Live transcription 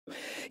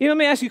Let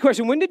me ask you a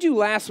question. When did you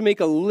last make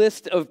a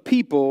list of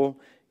people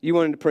you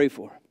wanted to pray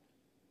for?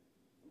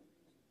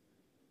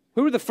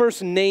 Who were the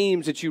first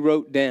names that you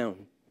wrote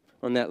down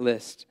on that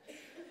list?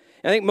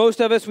 I think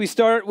most of us, we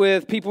start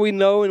with people we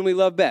know and we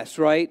love best,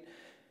 right?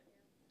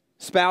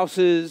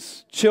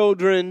 Spouses,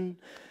 children,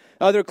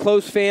 other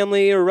close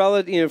family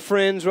or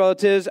friends,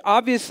 relatives.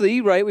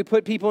 Obviously, right, we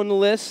put people on the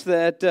list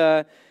that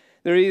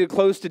they're either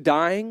close to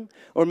dying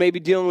or maybe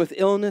dealing with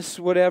illness,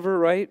 whatever,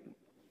 right?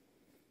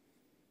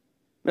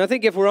 And I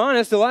think if we're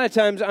honest, a lot of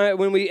times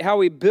how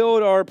we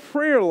build our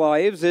prayer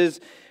lives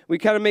is we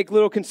kind of make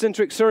little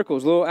concentric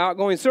circles, little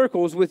outgoing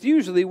circles with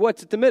usually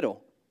what's at the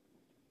middle.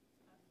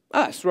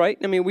 Us, right?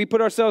 I mean, we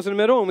put ourselves in the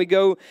middle and we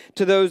go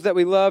to those that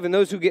we love and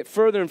those who get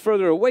further and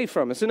further away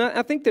from us. And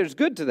I think there's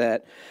good to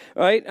that,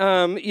 right?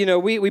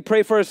 We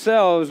pray for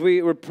ourselves.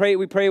 We pray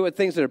with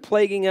things that are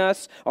plaguing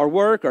us, our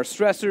work, our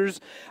stressors,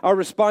 our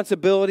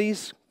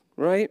responsibilities,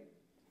 right?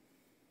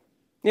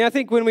 Yeah, I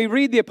think when we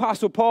read the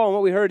Apostle Paul and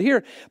what we heard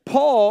here,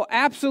 Paul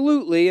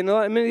absolutely, and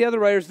many of the other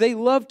writers, they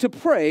love to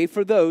pray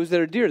for those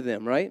that are dear to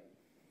them, right?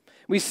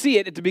 We see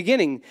it at the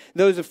beginning.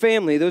 Those are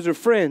family, those are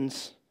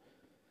friends.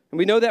 And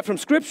we know that from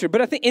Scripture.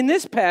 But I think in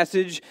this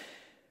passage,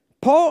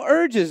 Paul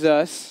urges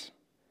us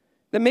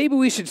that maybe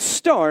we should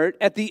start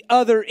at the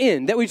other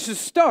end, that we should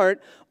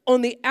start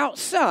on the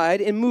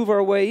outside and move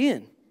our way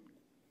in.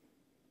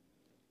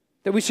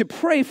 That we should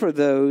pray for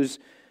those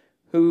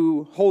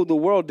who hold the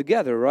world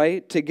together,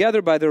 right?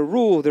 Together by their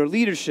rule, their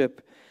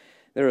leadership,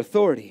 their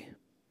authority.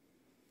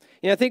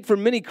 I think for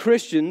many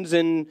Christians,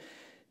 and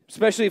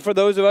especially for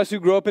those of us who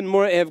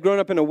have grown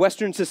up in a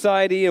Western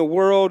society, a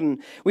world,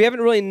 and we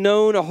haven't really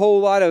known a whole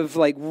lot of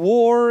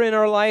war in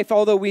our life,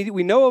 although we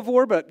know of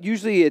war, but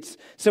usually it's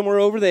somewhere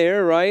over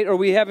there, right? Or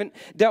we haven't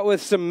dealt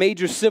with some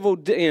major civil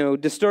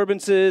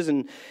disturbances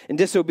and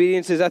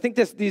disobediences. I think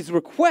these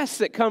requests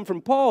that come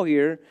from Paul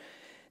here,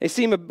 they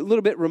seem a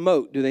little bit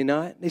remote, do they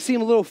not? They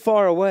seem a little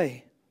far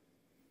away.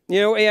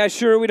 Yeah,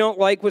 sure, we don't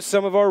like what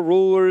some of our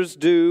rulers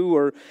do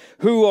or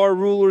who our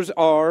rulers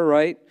are,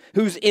 right?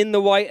 Who's in the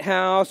White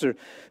House or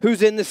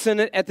who's in the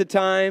Senate at the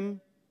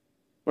time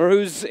or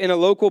who's in a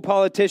local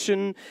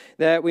politician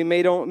that we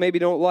maybe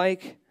don't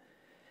like.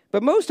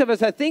 But most of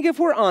us, I think if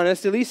we're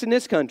honest, at least in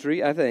this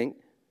country, I think,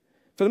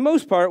 for the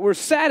most part, we're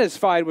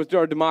satisfied with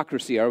our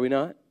democracy, are we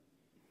not?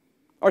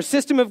 Our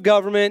system of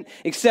government,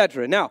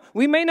 etc. Now,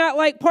 we may not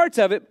like parts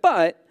of it,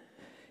 but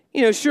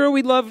sure,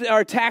 we'd love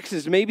our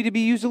taxes maybe to be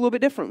used a little bit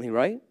differently,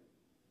 right?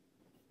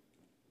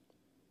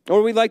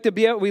 Or we love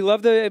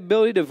the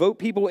ability to vote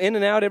people in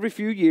and out every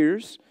few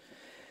years.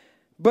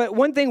 But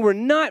one thing we're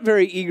not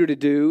very eager to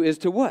do is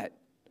to what?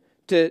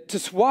 To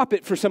swap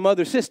it for some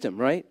other system,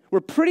 right?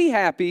 We're pretty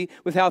happy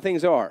with how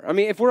things are. I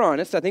mean, if we're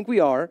honest, I think we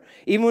are.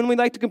 Even when we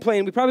like to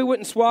complain, we probably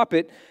wouldn't swap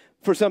it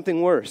for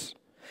something worse.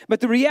 But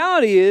the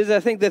reality is, I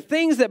think the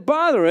things that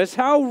bother us,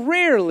 how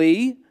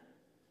rarely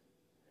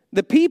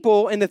the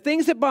people and the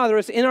things that bother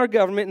us in our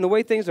government and the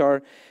way things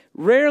are,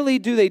 rarely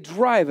do they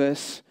drive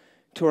us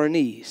to our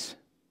knees.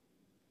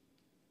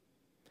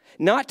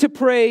 Not to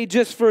pray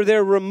just for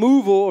their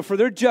removal or for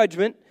their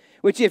judgment,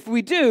 which if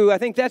we do, I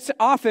think that's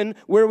often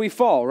where we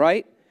fall,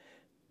 right?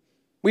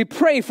 We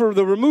pray for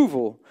the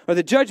removal or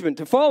the judgment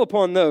to fall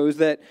upon those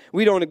that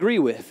we don't agree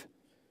with,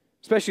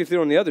 especially if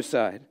they're on the other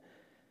side.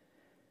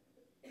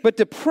 But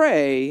to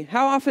pray,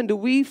 how often do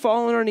we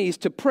fall on our knees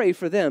to pray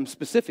for them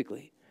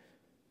specifically?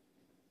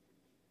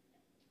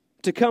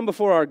 To come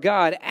before our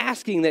God,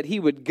 asking that He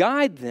would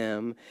guide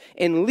them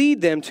and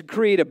lead them to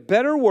create a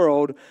better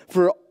world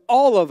for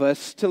all of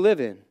us to live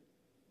in.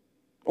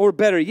 Or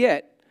better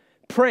yet,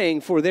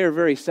 praying for their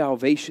very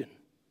salvation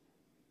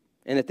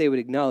and that they would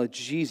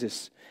acknowledge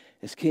Jesus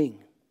as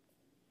King.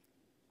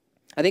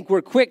 I think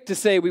we're quick to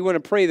say we want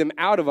to pray them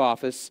out of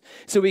office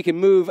so we can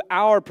move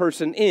our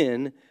person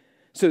in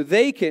so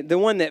they can, the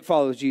one that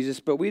follows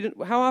Jesus, but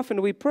how often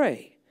do we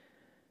pray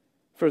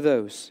for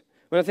those?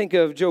 When I think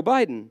of Joe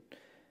Biden,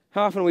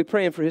 how often are we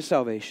praying for his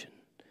salvation?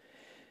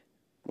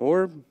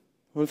 Or on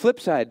the flip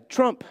side,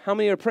 Trump, how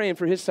many are praying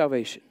for his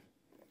salvation?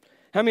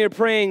 How many are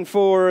praying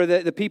for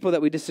the people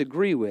that we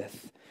disagree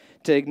with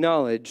to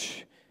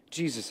acknowledge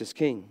Jesus as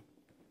King?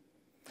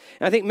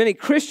 And I think many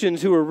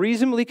Christians who are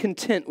reasonably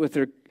content with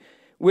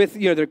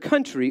their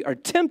country are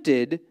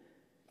tempted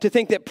to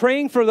think that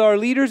praying for our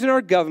leaders in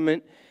our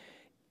government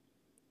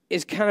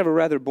is kind of a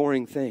rather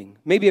boring thing.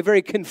 Maybe a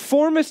very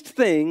conformist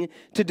thing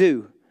to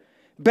do.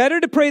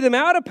 Better to pray them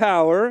out of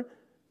power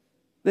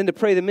than to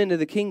pray them into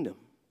the kingdom.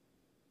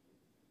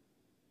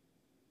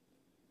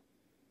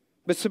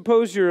 But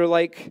suppose you're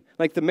like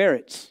the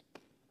Merits,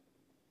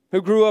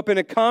 who grew up in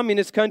a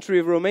communist country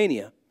of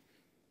Romania.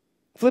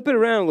 Flip it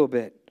around a little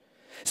bit.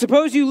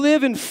 Suppose you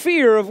live in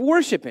fear of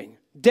worshiping.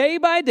 Day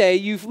by day,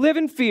 you live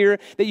in fear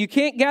that you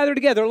can't gather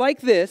together like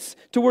this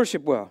to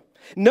worship well,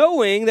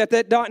 knowing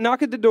that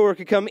knock at the door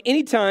could come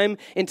anytime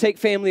and take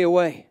family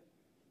away.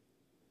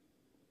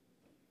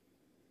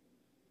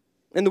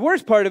 And the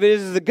worst part of it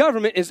is the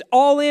government is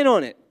all in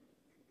on it.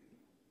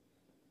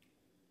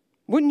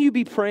 Wouldn't you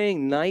be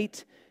praying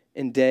night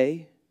and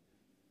day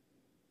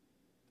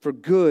for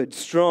good,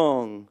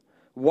 strong,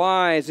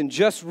 wise, and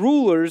just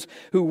rulers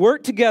who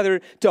work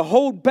together to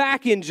hold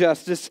back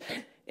injustice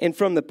and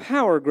from the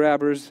power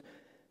grabbers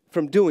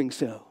from doing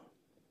so.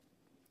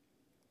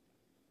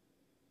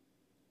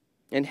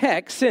 And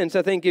heck, since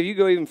I think if you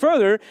go even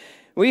further,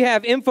 we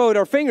have info at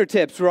our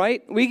fingertips,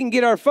 right? We can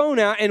get our phone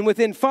out, and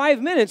within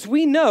 5 minutes,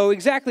 we know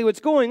exactly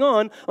what's going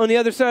on the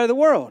other side of the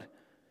world.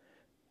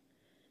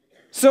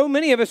 So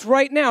many of us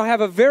right now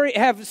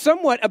have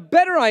somewhat a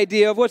better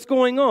idea of what's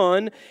going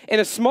on in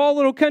a small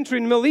little country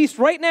in the Middle East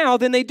right now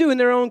than they do in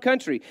their own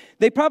country.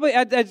 They probably,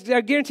 I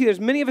guarantee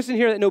there's many of us in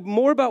here that know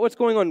more about what's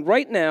going on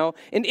right now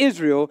in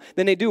Israel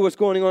than they do what's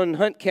going on in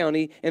Hunt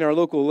County in our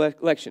local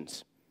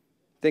elections.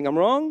 Think I'm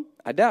wrong?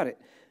 I doubt it.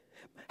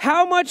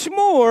 How much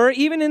more,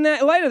 even in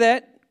that light of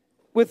that,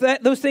 with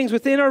those things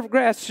within our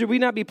grasp, should we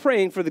not be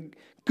praying for the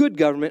good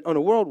government on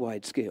a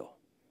worldwide scale?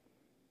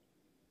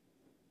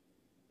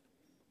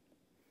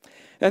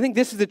 I think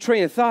this is the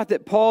train of thought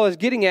that Paul is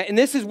getting at, and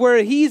this is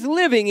where he's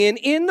living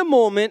in the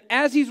moment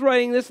as he's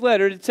writing this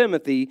letter to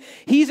Timothy.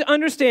 He's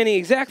understanding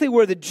exactly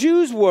where the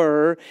Jews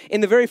were in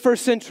the very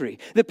first century.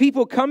 The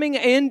people coming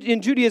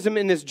in Judaism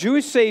in this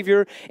Jewish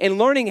Savior and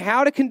learning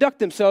how to conduct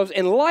themselves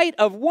in light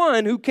of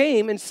one who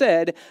came and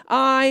said,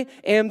 I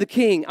am the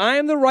king. I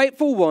am the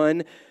rightful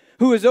one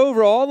who is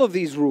over all of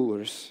these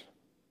rulers.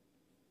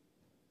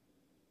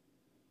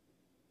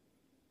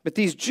 But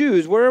these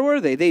Jews, where were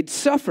they? They'd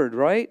suffered,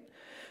 right?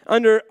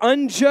 Under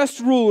unjust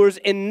rulers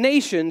in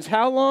nations,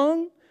 how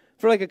long?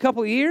 For like a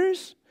couple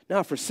years?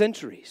 No, for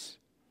centuries.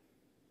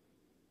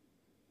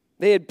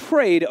 They had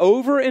prayed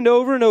over and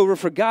over and over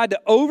for God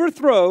to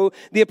overthrow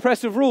the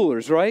oppressive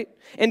rulers, right?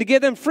 And to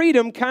give them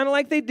freedom, kind of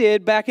like they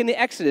did back in the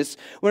Exodus,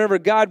 whenever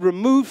God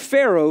removed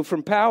Pharaoh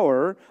from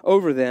power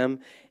over them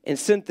and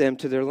sent them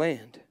to their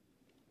land.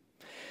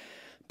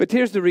 But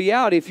here's the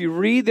reality. If you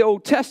read the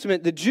Old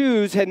Testament, the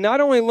Jews had not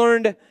only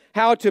learned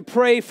how to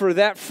pray for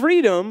that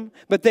freedom,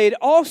 but they'd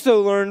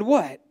also learned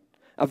what?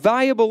 A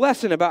valuable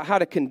lesson about how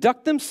to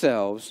conduct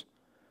themselves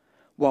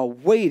while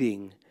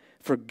waiting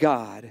for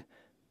God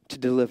to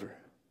deliver.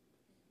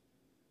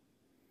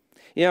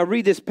 You know, I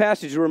read this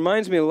passage. It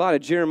reminds me a lot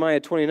of Jeremiah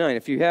 29.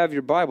 If you have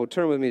your Bible,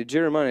 turn with me to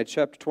Jeremiah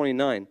chapter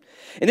 29.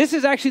 And this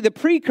is actually the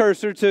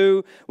precursor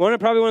to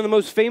probably one of the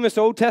most famous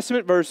Old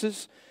Testament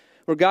verses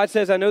where God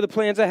says, I know the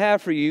plans I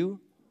have for you.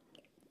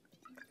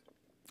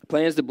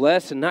 Plans to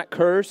bless and not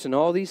curse and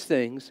all these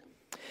things.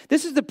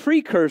 This is the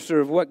precursor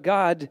of what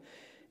God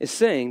is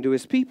saying to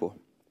his people.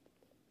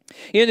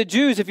 You know, the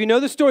Jews, if you know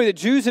the story, the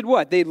Jews had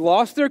what? They'd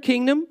lost their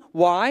kingdom.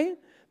 Why?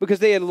 Because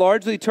they had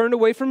largely turned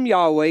away from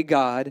Yahweh,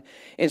 God,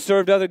 and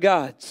served other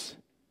gods.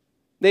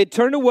 They had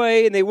turned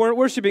away and they weren't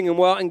worshiping him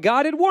well. And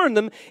God had warned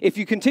them, if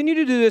you continue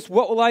to do this,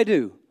 what will I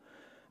do?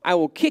 I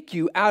will kick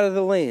you out of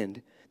the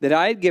land that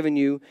I had given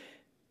you,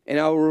 and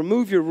I will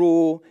remove your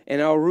rule,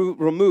 and I will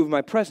remove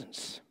my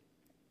presence.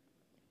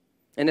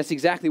 And that's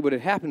exactly what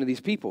had happened to these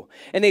people.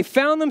 And they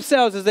found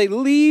themselves as they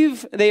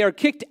leave, they are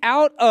kicked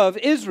out of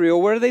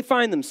Israel. Where do they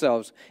find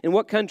themselves? In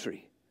what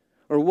country?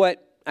 Or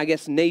what, I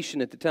guess,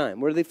 nation at the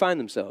time? Where do they find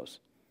themselves?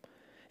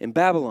 In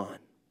Babylon.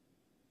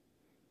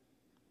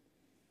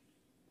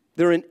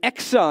 They're in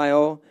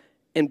exile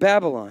in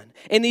Babylon.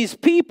 And these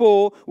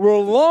people were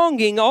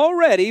longing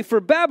already for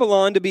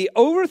Babylon to be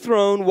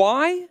overthrown.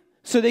 Why?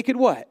 So they could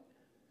what?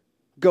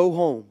 Go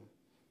home.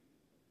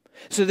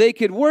 So they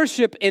could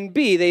worship and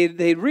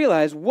they'd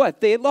realize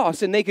what they had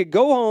lost, and they could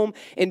go home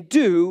and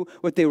do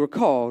what they were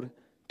called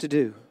to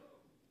do.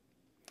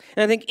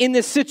 And I think in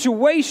this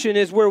situation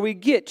is where we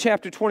get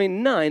chapter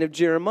 29 of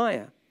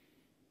Jeremiah.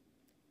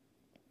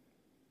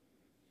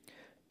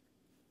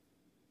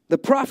 The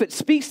prophet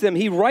speaks to them.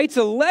 He writes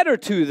a letter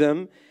to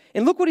them.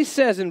 And look what he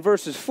says in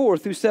verses 4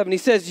 through 7. He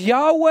says,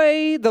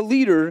 Yahweh, the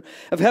leader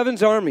of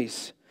heaven's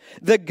armies,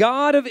 the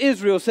God of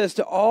Israel, says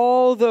to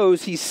all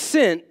those he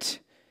sent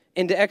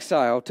into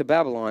exile to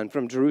Babylon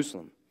from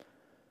Jerusalem.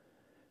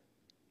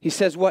 He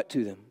says what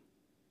to them?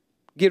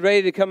 Get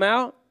ready to come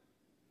out?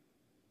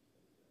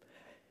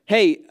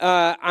 Hey,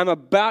 I'm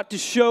about to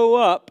show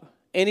up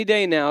any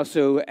day now,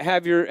 so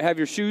have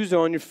your shoes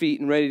on your feet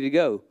and ready to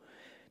go.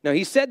 Now,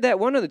 he said that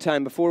one other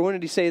time before. When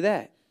did he say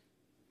that?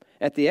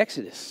 At the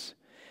Exodus.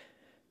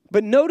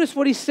 But notice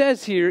what he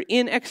says here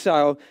in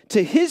exile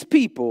to his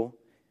people.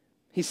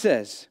 He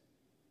says,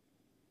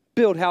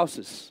 build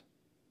houses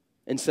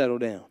and settle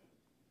down.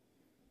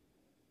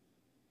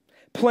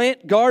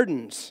 Plant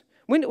gardens.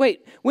 When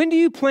do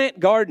you plant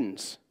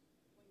gardens?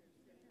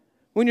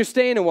 When you're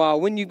staying a while,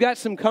 when you've got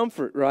some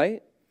comfort,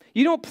 right?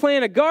 You don't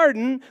plant a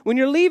garden when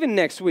you're leaving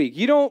next week.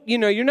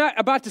 You're not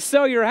about to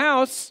sell your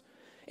house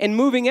and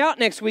moving out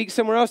next week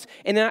somewhere else.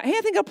 And then, hey,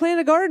 I think I'll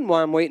plant a garden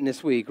while I'm waiting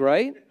this week,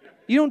 right?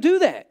 You don't do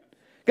that.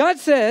 God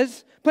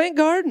says, plant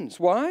gardens.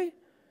 Why?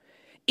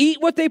 Eat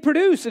what they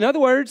produce. In other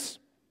words,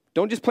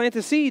 don't just plant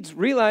the seeds.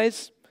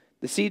 Realize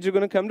the seeds are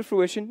going to come to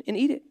fruition and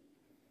eat it.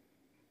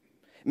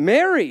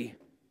 Marry.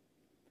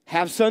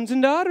 Have sons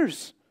and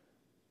daughters.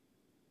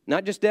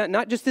 Not just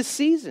this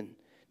season.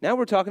 Now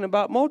we're talking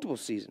about multiple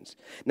seasons.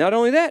 Not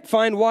only that,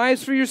 find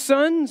wives for your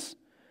sons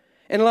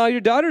and allow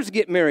your daughters to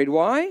get married.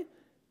 Why?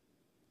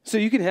 So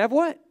you can have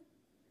what?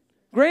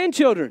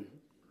 Grandchildren.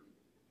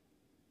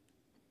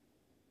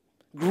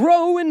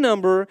 Grow in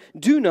number,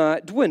 do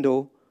not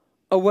dwindle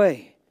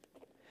away.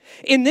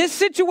 In this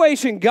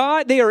situation,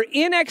 they are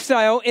in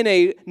exile in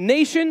a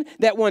nation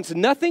that wants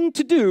nothing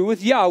to do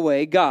with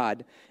Yahweh,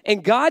 God.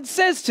 And God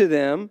says to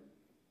them,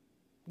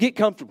 get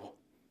comfortable.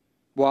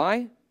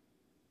 Why?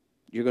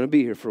 You're going to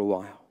be here for a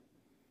while.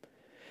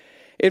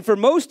 And for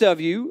most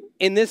of you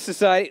in this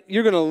society,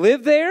 you're going to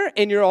live there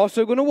and you're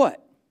also going to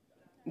what?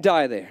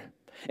 Die there.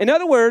 In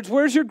other words,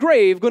 where's your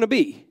grave going to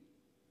be?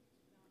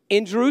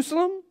 In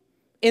Jerusalem?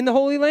 In the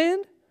Holy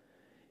Land?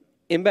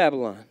 In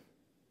Babylon.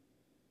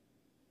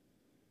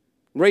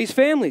 Raise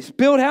families,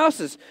 build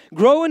houses,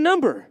 grow in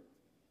number.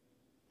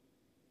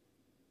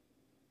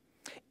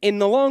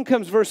 And along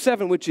comes verse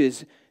 7, which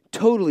is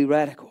totally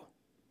radical.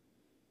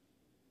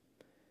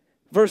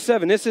 Verse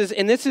 7,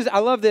 I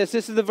love this.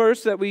 This is the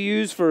verse that we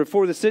use for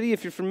the city.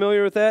 If you're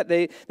familiar with that,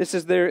 this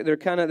is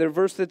their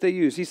verse that they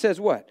use. He says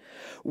what?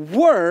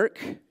 Work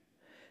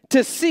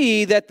to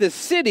see that the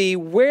city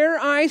where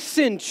I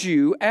sent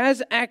you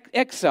as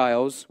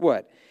exiles,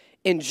 what?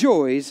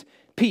 Enjoys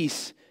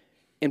peace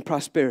and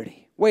prosperity.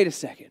 Wait a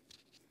second.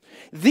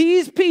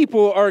 These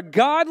people are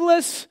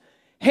godless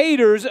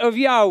haters of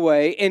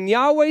Yahweh, and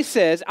Yahweh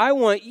says, I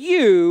want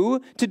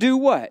you to do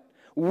what?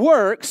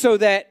 Work so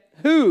that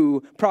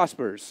who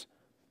prospers?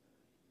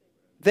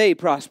 They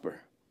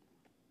prosper.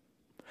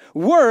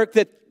 Work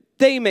that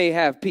they may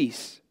have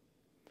peace.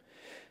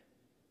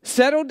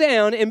 Settle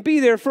down and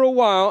be there for a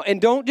while, and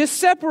don't just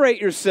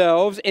separate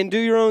yourselves and do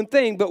your own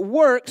thing, but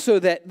work so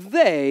that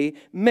they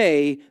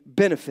may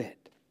benefit.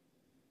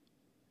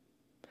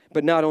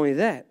 But not only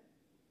that,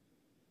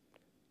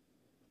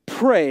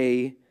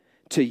 pray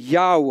to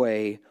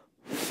Yahweh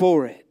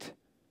for it,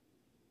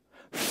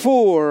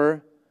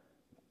 for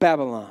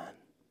Babylon.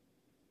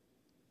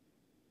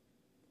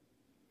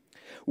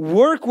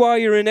 Work while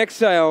you're in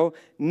exile,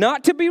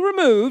 not to be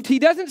removed. He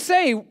doesn't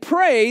say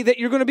pray that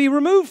you're going to be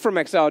removed from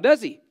exile,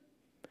 does he?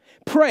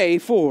 Pray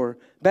for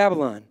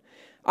Babylon.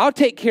 I'll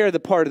take care of the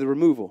part of the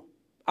removal.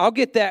 I'll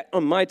get that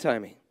on my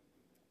timing.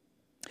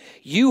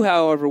 You,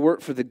 however,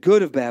 work for the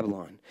good of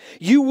Babylon.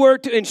 You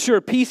work to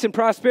ensure peace and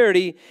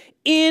prosperity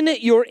in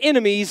your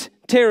enemy's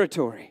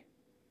territory.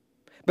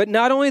 But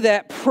not only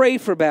that, pray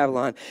for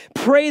Babylon.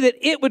 Pray that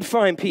it would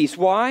find peace.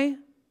 Why?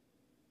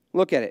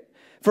 Look at it.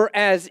 For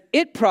as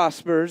it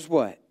prospers,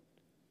 what?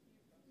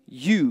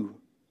 You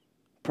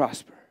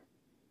prosper.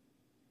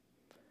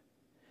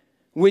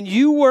 When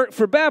you work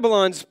for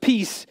Babylon's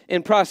peace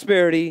and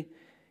prosperity,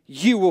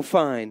 you will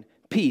find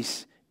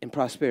peace and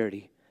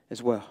prosperity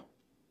as well.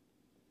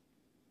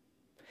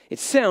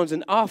 This sounds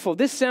an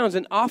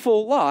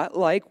awful lot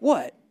like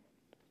what?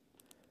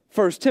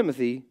 1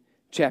 Timothy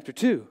chapter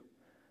 2.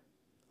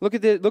 Look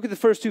at the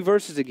first two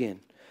verses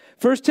again.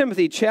 1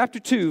 Timothy chapter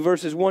 2,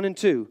 verses 1 and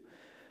 2.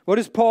 What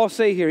does Paul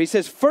say here? He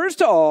says,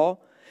 first of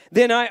all,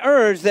 then I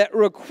urge that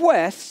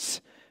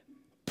requests,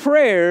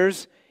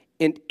 prayers,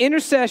 and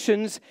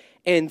intercessions,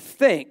 and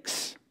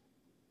thanks.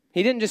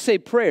 He didn't just say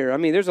prayer. I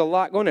mean, there's a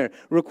lot going there.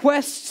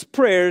 Requests,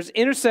 prayers,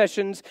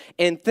 intercessions,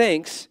 and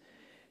thanks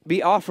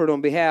be offered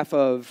on behalf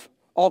of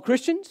all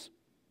Christians,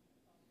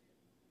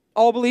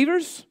 all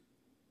believers,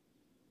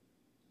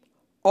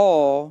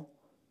 all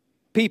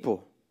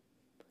people.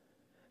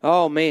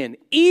 Oh, man.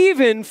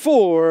 Even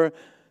for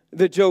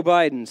the Joe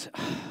Bidens.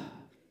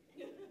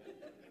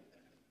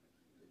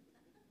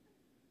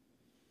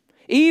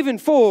 Even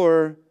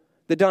for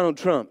the Donald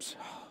Trumps.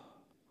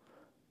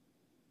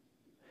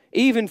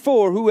 Even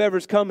for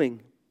whoever's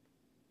coming.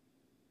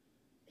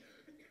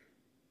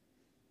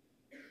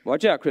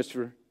 Watch out,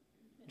 Christopher.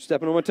 You're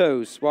stepping on my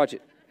toes. Watch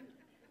it.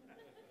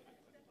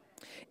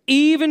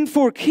 Even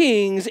for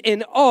kings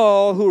and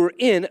all who are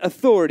in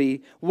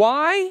authority.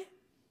 Why?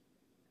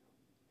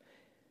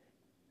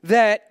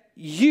 That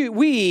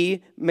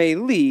we may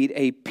lead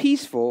a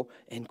peaceful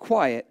and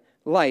quiet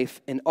life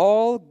in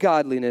all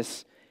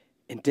godliness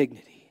and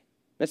dignity.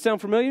 That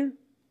sound familiar?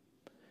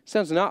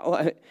 Sounds not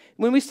like,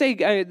 when we say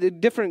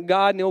different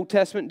God in the Old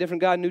Testament,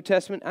 different God in the New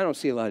Testament, I don't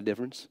see a lot of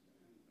difference.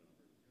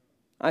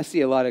 I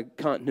see a lot of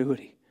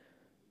continuity.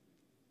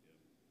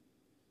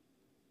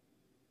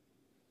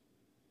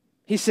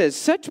 He says,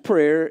 such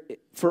prayer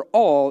for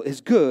all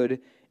is good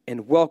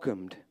and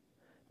welcomed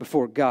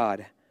before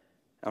God,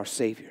 our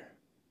Savior.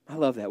 I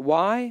love that.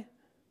 Why?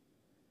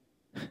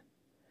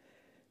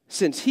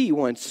 Since He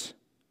wants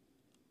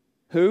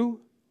who?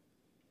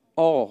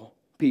 All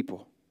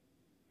people.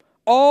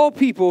 All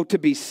people to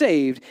be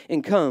saved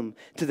and come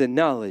to the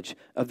knowledge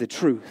of the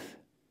truth.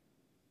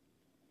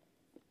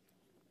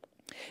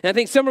 And I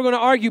think some are going to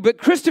argue, but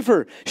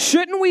Christopher,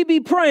 shouldn't we be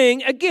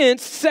praying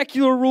against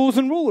secular rules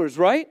and rulers,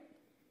 right?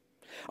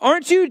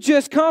 Aren't you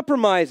just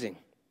compromising?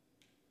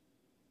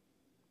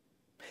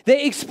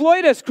 They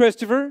exploit us,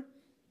 Christopher.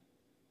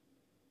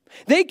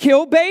 They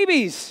kill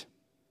babies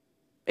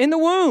in the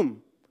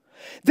womb.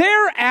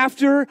 They're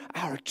after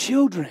our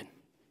children.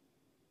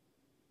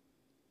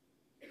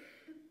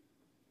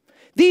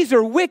 these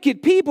are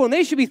wicked people and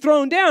they should be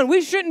thrown down.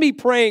 We shouldn't be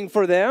praying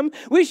for them.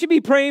 We should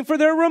be praying for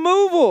their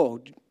removal.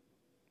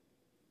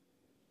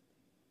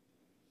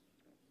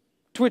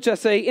 To which I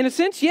say, in a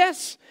sense,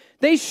 yes,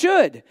 they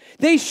should.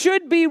 They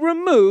should be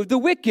removed. The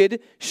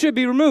wicked should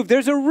be removed.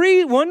 There's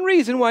one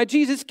reason why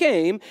Jesus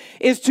came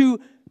is to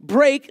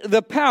break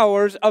the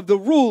powers of the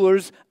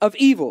rulers of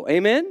evil.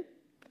 Amen?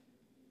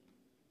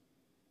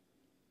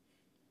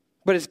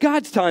 But it's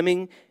God's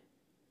timing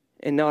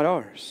and not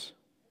ours.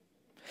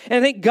 And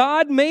I think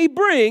God may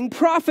bring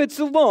prophets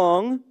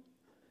along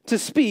to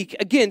speak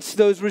against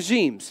those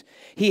regimes.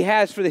 He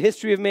has for the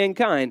history of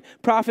mankind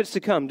prophets to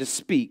come to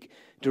speak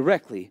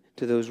directly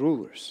to those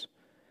rulers.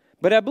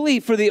 But I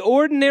believe for the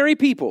ordinary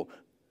people,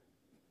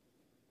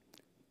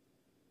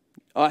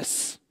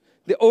 us,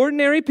 the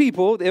ordinary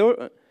people,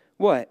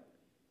 what?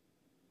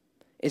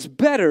 It's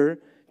better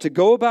to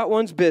go about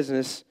one's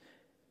business,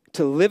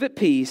 to live at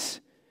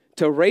peace,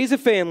 to raise a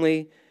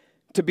family,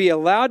 to be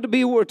allowed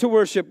to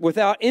worship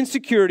without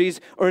insecurities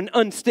or an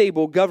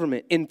unstable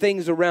government in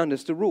things around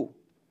us to rule.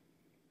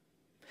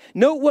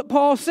 Note what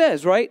Paul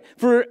says, right?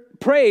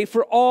 Pray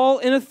for all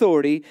in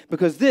authority,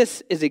 because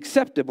this is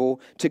acceptable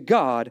to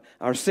God,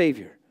 our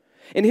Savior.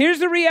 And here's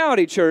the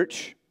reality,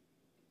 church.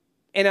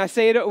 And I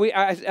say it.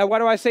 Why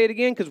do I say it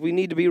again? Because we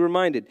need to be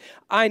reminded.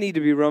 I need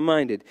to be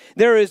reminded.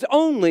 There is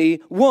only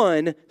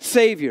one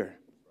Savior.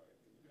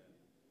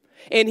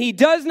 And He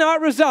does not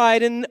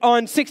reside on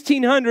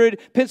 1600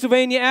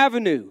 Pennsylvania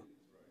Avenue.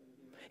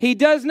 He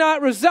does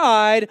not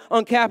reside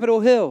on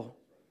Capitol Hill.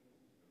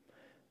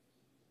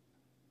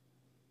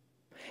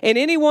 And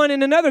anyone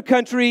in another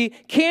country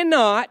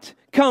cannot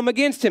come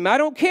against Him. I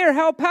don't care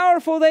how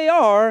powerful they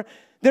are.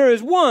 There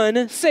is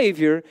one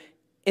Savior,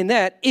 and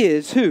that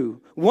is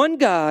who? One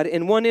God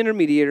and one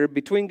intermediator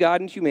between God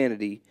and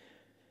humanity,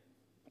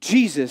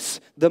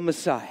 Jesus the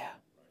Messiah.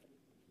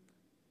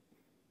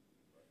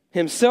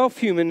 Himself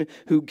human,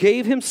 who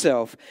gave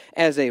Himself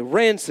as a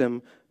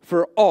ransom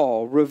for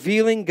all,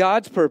 revealing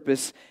God's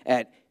purpose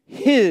at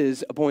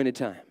His appointed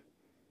time.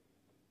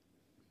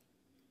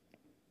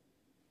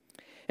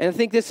 And I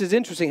think this is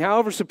interesting.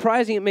 However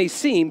surprising it may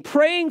seem,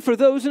 praying for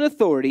those in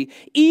authority,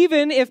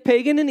 even if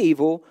pagan and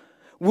evil,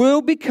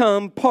 will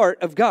become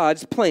part of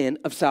God's plan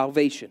of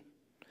salvation.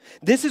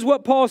 This is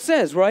what Paul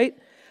says, right?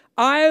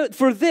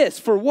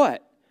 For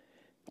what?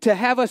 To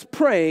have us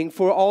praying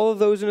for all of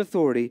those in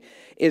authority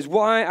is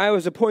why I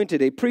was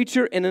appointed a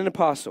preacher and an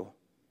apostle.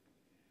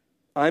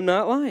 I'm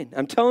not lying.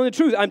 I'm telling the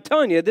truth. I'm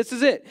telling you, this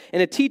is it.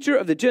 And a teacher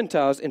of the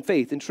Gentiles in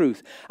faith and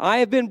truth. I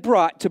have been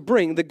brought to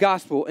bring the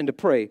gospel and to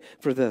pray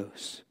for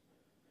those.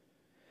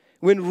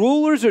 When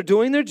rulers are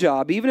doing their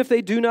job, even if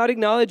they do not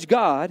acknowledge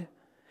God,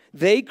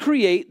 they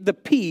create the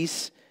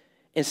peace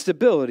and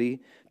stability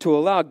to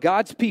allow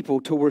God's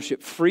people to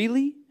worship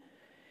freely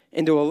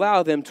and to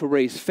allow them to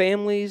raise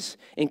families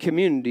and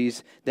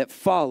communities that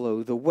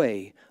follow the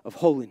way of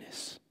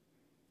holiness.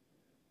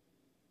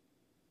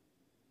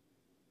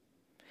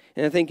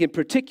 And I think in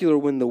particular,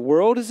 when the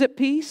world is at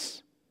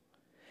peace,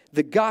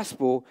 the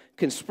gospel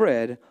can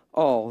spread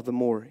all the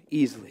more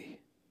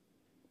easily.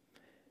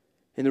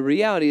 And the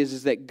reality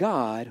is that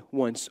God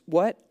wants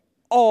what?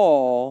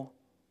 All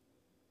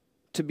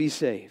to be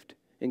saved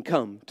and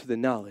come to the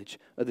knowledge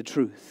of the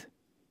truth.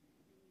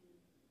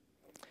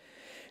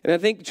 And I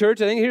think, church,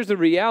 here's the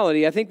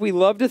reality. I think we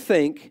love to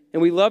think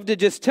and we love to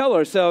just tell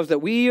ourselves that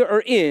we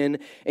are in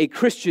a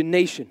Christian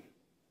nation.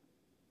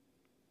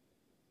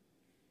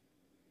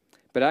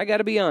 But I got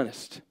to be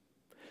honest.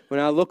 When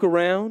I look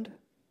around,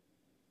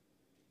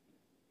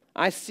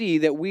 I see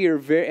that we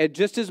are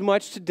just as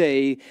much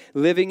today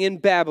living in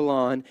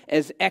Babylon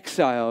as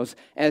exiles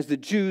as the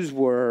Jews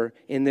were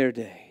in their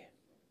day.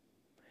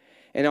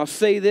 And I'll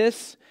say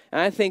this,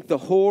 I think the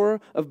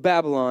whore of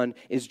Babylon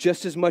is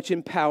just as much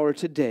in power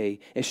today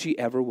as she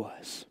ever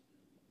was.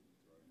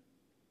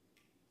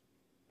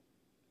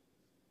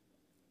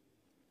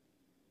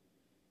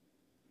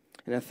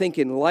 And I think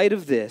in light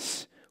of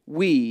this,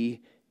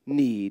 we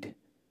need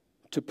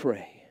to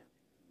pray.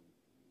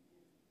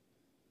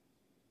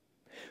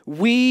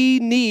 We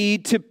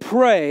need to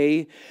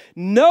pray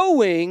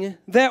knowing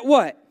that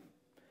what?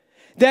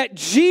 That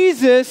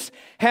Jesus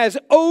has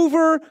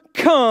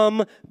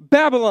overcome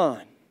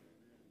Babylon.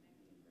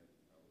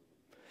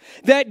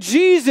 That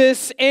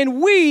Jesus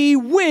and we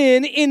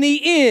win in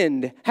the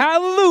end.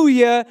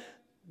 Hallelujah.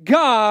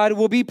 God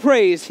will be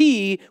praised.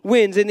 He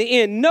wins in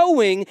the end,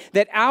 knowing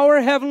that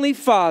our Heavenly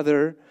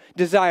Father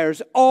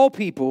desires all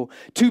people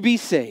to be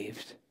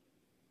saved,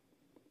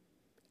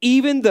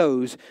 even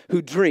those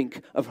who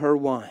drink of her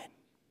wine.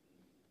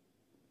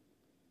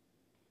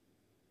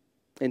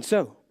 And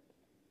so,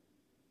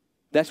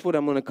 that's what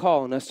I'm going to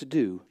call on us to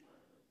do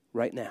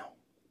right now.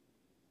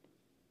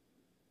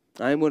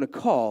 I am going to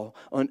call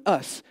on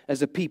us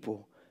as a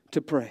people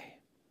to pray.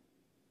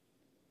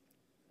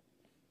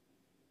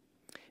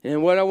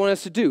 And what I want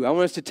us to do, I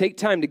want us to take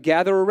time to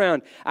gather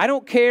around. I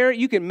don't care.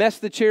 You can mess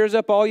the chairs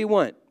up all you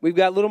want. We've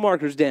got little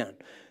markers down.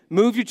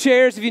 Move your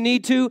chairs if you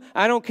need to.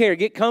 I don't care.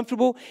 Get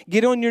comfortable.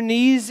 Get on your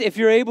knees if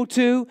you're able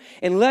to.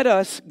 And let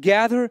us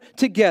gather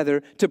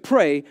together to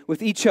pray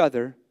with each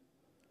other.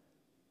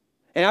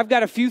 And I've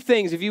got a few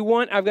things. If you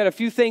want, I've got a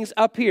few things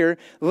up here,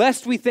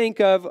 lest we think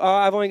of,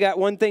 I've only got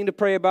one thing to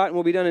pray about and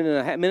we'll be done in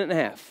a minute and a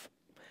half.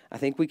 I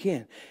think we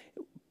can.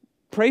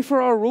 Pray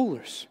for our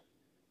rulers.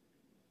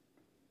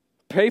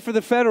 Pray for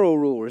the federal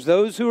rulers,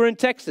 those who are in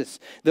Texas,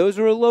 those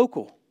who are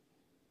local.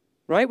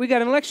 Right? We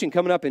got an election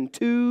coming up in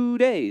 2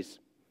 days.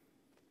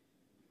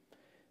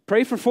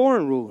 Pray for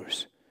foreign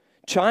rulers,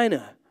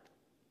 China,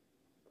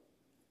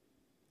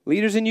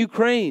 leaders in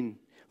Ukraine,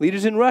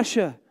 leaders in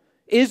Russia,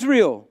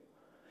 Israel.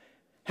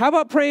 How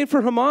about praying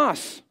for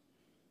Hamas,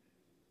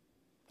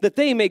 that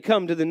they may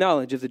come to the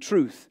knowledge of the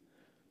truth?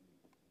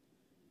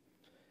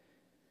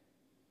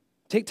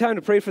 Take time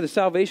to pray for the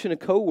salvation of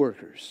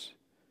co-workers,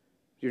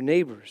 your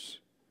neighbors.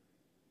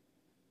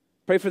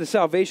 Pray for the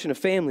salvation of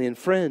family and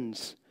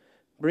friends,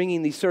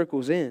 bringing these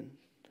circles in.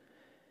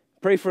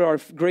 Pray for our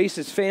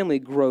Grace's family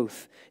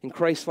growth in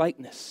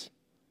Christ-likeness.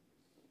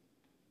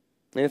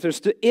 And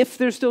if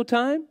there's still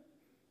time,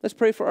 let's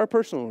pray for our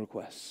personal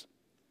requests.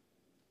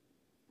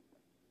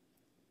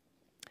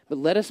 But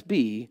let us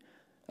be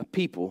a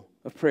people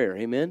of prayer.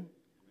 Amen?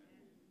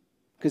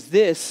 Because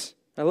this,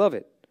 I love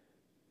it,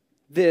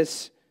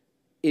 this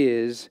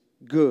is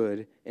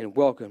good and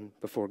welcome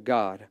before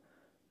God,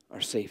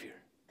 our Savior.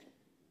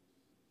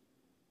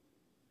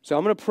 So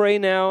I'm going to pray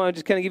now. I'll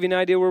just kind of give you an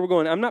idea where we're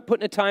going. I'm not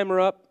putting a timer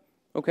up,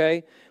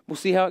 okay? We'll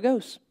see how it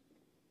goes.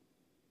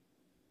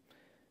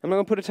 I'm not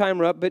going to put a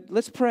timer up, but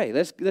let's pray.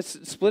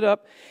 Let's split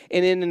up.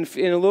 And in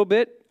a little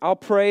bit, I'll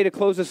pray to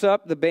close us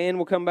up. The band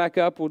will come back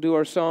up. We'll do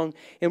our song.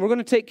 And we're going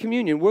to take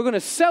communion. We're going to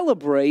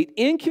celebrate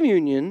in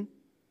communion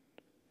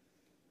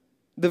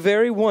the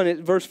very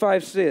one. Verse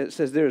 5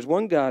 says, there is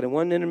one God and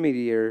one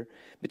intermediary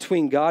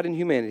between God and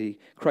humanity,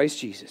 Christ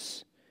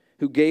Jesus,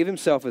 who gave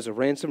himself as a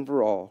ransom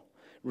for all,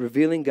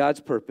 revealing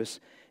God's purpose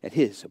at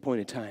his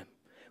appointed time.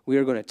 We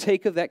are going to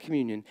take of that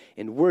communion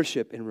and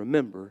worship and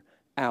remember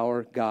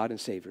our God and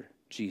Savior,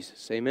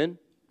 Jesus. Amen?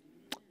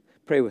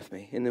 Pray with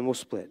me, and then we'll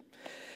split.